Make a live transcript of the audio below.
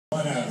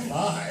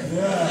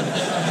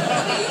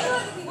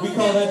We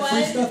call that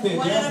free stuff in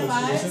 1 out of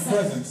 5.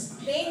 presents.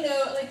 They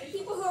know, like, the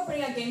people who are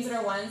putting out games that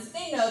are 1s,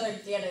 they know they're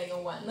getting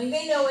a 1. Like,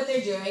 they know what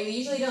they're doing. They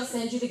usually don't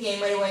send you the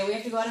game right away. We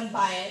have to go out and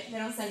buy it. They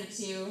don't send it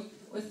to you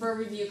for a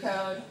review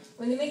code.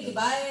 When they make you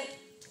buy it,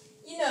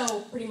 you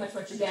know pretty much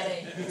what you're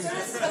getting.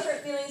 Sometimes the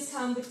hurt feelings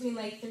come between,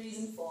 like, 3s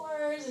and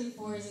 4s and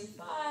 4s and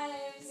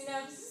 5s, you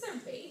know, this is their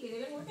baby.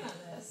 They've been working on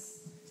this.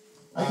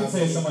 I can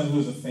say as someone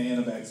who's a fan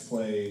of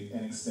X-Play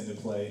and Extended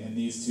Play, and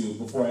these two,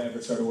 before I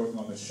ever started working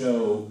on the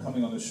show,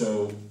 coming on the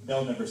show,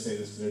 they'll never say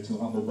this because they're too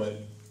humble,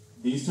 but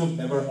these two have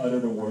never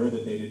uttered a word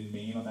that they didn't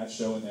mean on that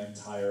show in their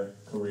entire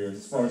careers,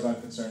 as far as I'm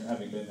concerned,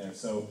 having been there.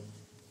 So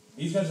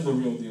these guys are the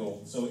real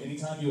deal. So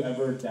anytime you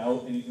ever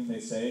doubt anything they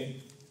say,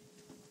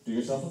 do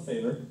yourself a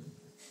favor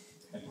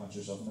and punch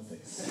yourself in the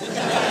face. When we're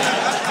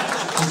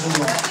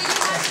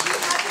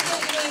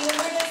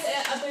just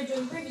up there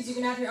doing previews, you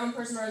can have your own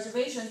personal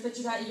reservations, but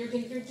you're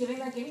giving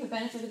that game the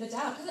benefit of the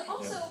doubt. Because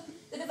also,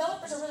 the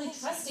developers are really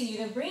trusting you.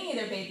 They're bringing you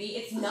their baby.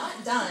 It's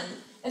not done.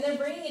 And they're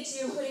bringing it to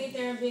you, putting it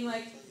there and being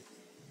like,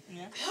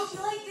 I hope you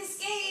like this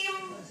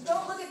game.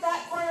 Don't look at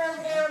that corner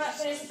over there. We're not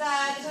finished with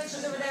that. The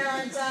textures over there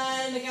aren't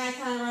done. The guy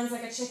kind of runs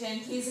like a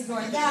chicken. Please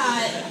ignore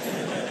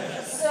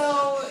that.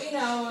 So, you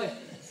know,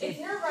 it's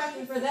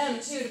nerve-wracking for them,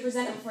 too, to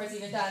present it before it's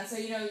even done. So,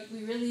 you know,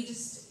 we really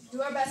just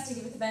do our best to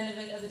give it the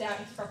benefit of the doubt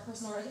and keep our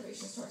personal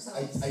reservations to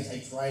ourselves. I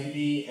try to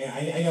be, and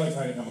I know I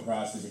try to come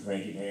across as a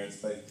cranky pants,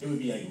 but it would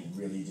be like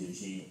really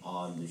douchey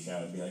on the show.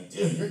 It'd be like,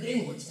 dude, your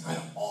game looks kind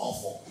of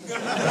awful. You know,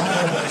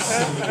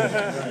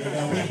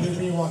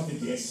 we want the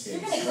disc.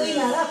 You're going to clean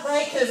that up,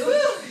 right? Because,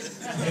 woo!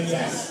 And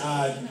yes,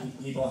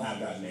 people have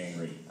gotten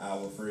angry.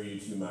 I'll refer you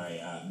to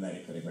my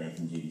Metacritic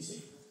from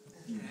GDC.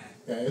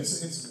 Yeah,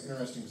 it's an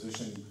interesting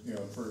position, you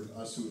know, for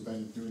us who have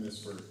been doing this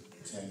for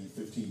 10,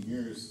 15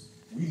 years.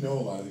 We know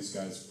a lot of these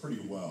guys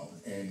pretty well,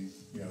 and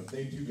you know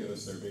they do give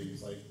us their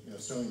babies. Like you know,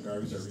 Sterling and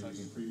Garvey's our reviews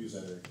and previews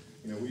editor.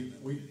 You know,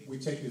 we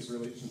take these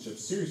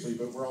relationships seriously,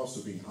 but we're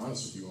also being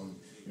honest with you. On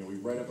you know, we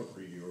write up a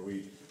preview, or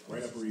we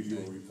write up a review,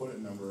 or we put a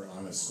number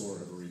on a score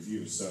of a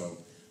review. So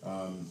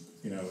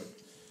you know,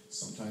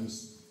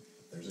 sometimes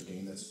there's a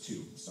game that's a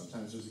 2.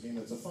 Sometimes there's a game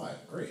that's a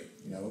 5. Great,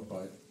 you know,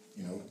 but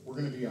you know we're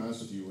going to be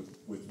honest with you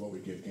with what we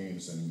give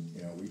games, and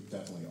you know we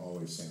definitely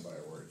always stand by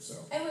our word. So.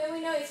 And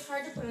we know it's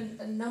hard to put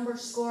a number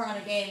score on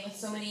a game with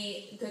so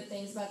many good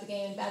things about the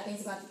game and bad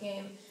things about the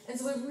game. And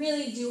so we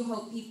really do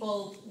hope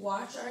people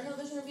watch our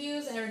television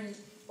reviews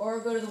or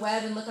go to the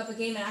web and look up a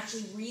game and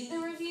actually read the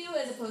review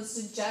as opposed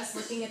to just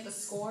looking at the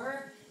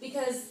score.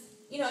 Because,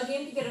 you know, a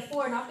game could get a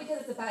 4 not because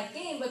it's a bad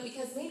game, but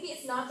because maybe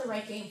it's not the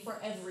right game for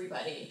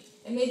everybody.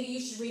 And maybe you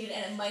should read it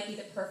and it might be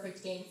the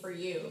perfect game for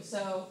you.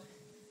 So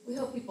we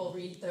hope people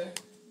read the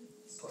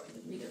score,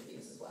 read the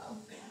reviews as well.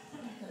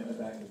 And the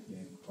back of the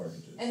game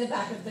cartridges. And the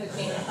back of the game.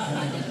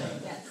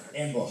 Yes.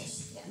 And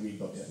books. Yeah. Read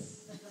books.